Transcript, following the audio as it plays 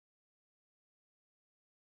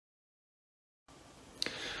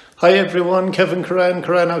Hi everyone, Kevin Curran,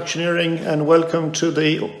 Curran Auctioneering, and welcome to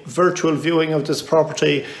the virtual viewing of this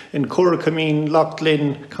property in Corracommeen,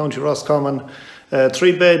 Loughglynn, County Roscommon.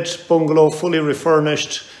 3-bed bungalow, fully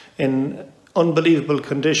refurnished in unbelievable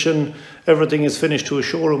condition. Everything is finished to a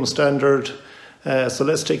showroom standard. So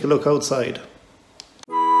let's take a look outside.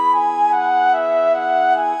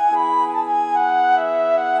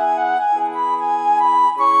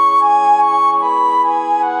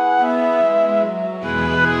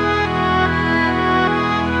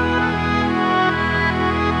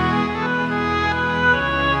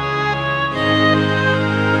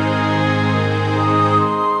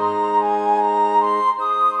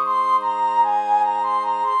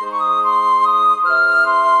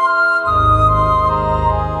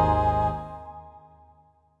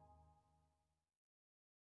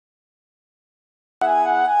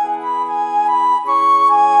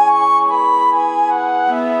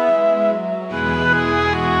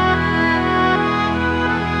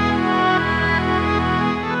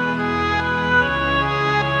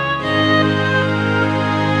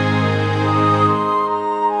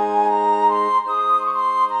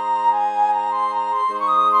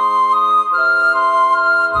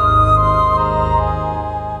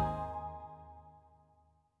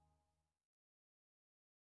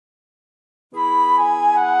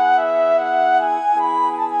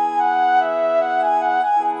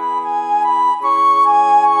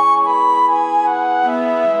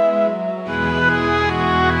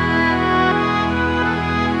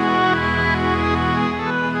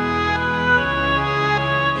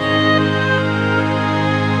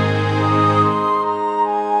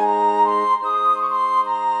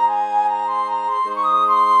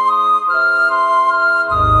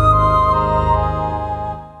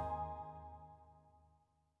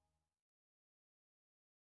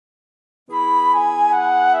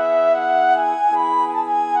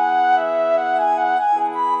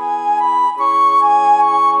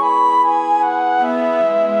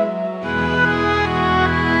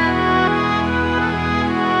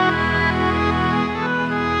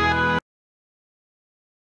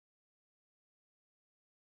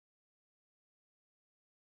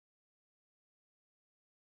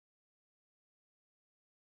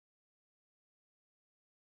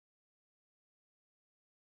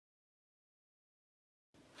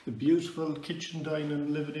 The beautiful kitchen,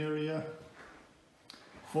 dining, living area,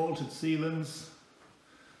 vaulted ceilings,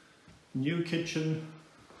 new kitchen,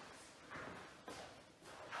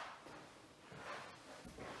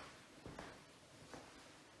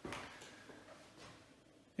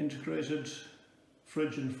 integrated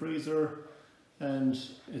fridge and freezer, and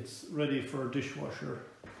it's ready for a dishwasher.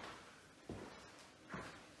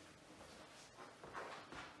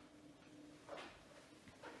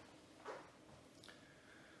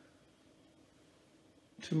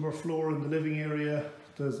 Timber floor in the living area.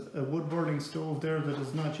 There's a wood burning stove there that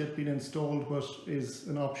has not yet been installed, but is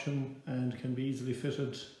an option and can be easily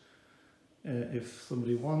fitted if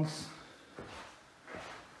somebody wants.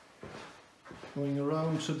 Going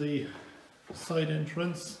around to the side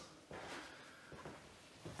entrance.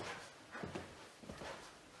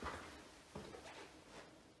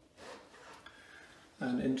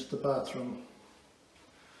 And into the bathroom.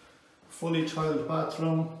 Fully tiled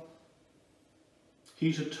bathroom.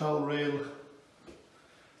 Heated towel rail,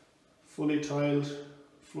 fully tiled,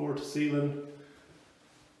 floor to ceiling,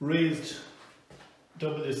 raised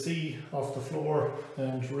WC off the floor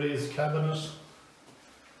and raised cabinet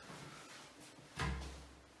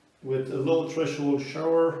with a low threshold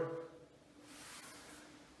shower,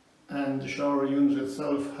 and the shower unit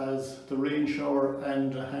itself has the rain shower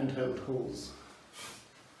and a handheld hose.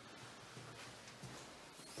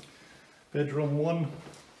 Bedroom 1.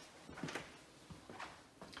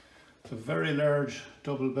 A very large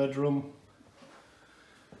double bedroom.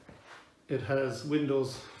 It has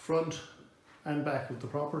windows front and back of the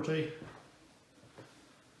property.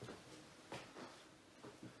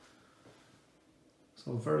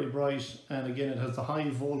 So very bright, and again it has the high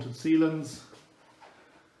vaulted ceilings,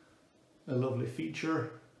 a lovely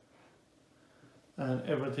feature, and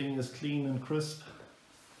everything is clean and crisp.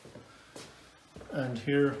 And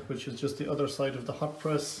here, which is just the other side of the hot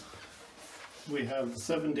press, we have the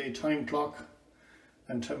 7-day time clock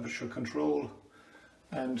and temperature control,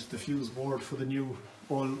 and the fuse board for the new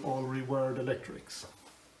all rewired electrics.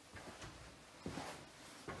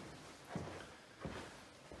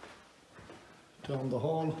 Down the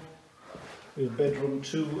hall we have bedroom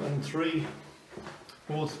 2 and 3,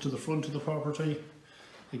 both to the front of the property.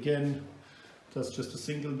 Again, that's just a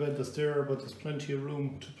single bed that's there, but there's plenty of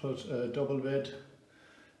room to put a double bed.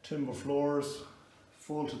 Timber floors,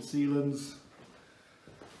 vaulted ceilings,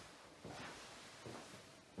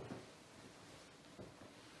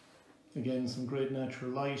 Again, some great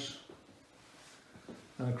natural light.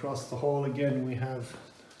 And across the hall again we have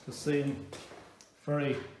the same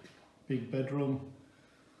very big bedroom,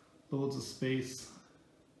 loads of space,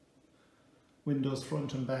 windows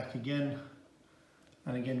front and back again,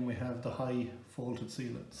 and again we have the high vaulted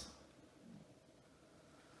ceilings.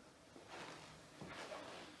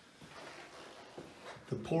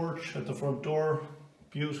 The porch at the front door,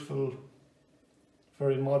 beautiful,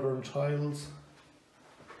 very modern tiles.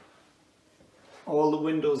 All the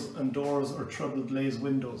windows and doors are treble glazed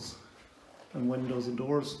windows and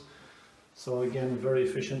doors. So again, very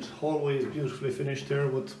efficient. Hallway is beautifully finished there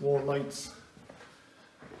with wall lights.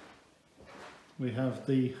 We have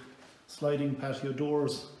the sliding patio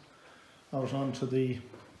doors out onto the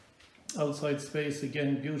outside space,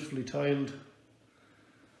 again beautifully tiled.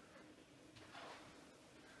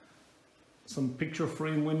 Some picture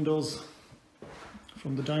frame windows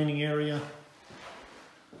from the dining area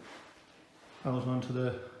out onto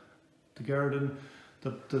the garden.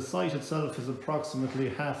 The site itself is approximately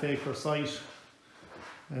a half-acre site,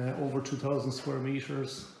 over 2,000 square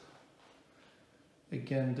meters.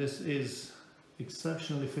 Again, this is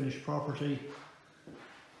exceptionally finished property.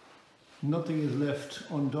 Nothing is left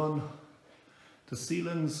undone. The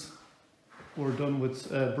ceilings were done with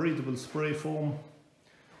breathable spray foam.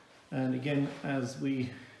 And again, as we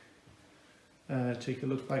take a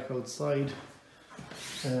look back outside,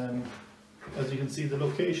 as you can see, the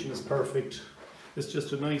location is perfect. It's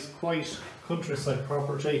just a nice, quiet countryside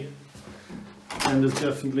property, and it's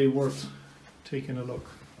definitely worth taking a look.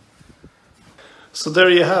 So there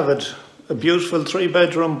you have it, a beautiful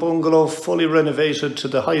 3-bedroom bungalow, fully renovated to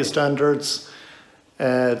the highest standards.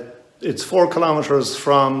 It's 4 kilometres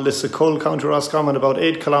from Lissacull, County Roscommon, about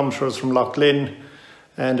 8 kilometres from Loughglynn,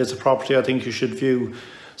 and it's a property I think you should view.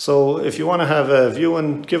 So if you want to have a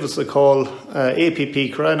viewing, give us a call,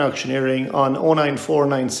 APP Corracommeen Auctioneering on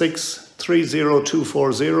 09496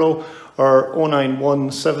 30240 or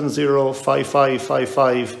 091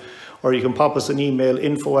 705555, or you can pop us an email,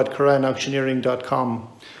 info@corracommeenauctioneering.com.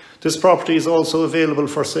 This property is also available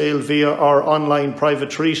for sale via our online private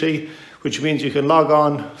treaty, which means you can log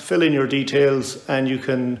on, fill in your details, and you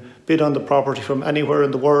can bid on the property from anywhere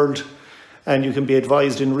in the world, and you can be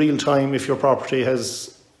advised in real time if your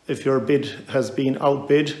bid has been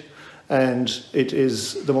outbid. And it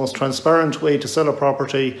is the most transparent way to sell a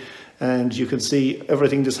property, and you can see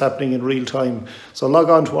everything that's happening in real time. So log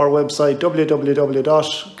on to our website,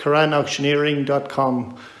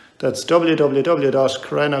 www.corracommeenauctioneering.com. That's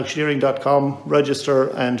www.corracommeenauctioneering.com. Register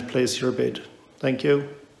and place your bid. Thank you.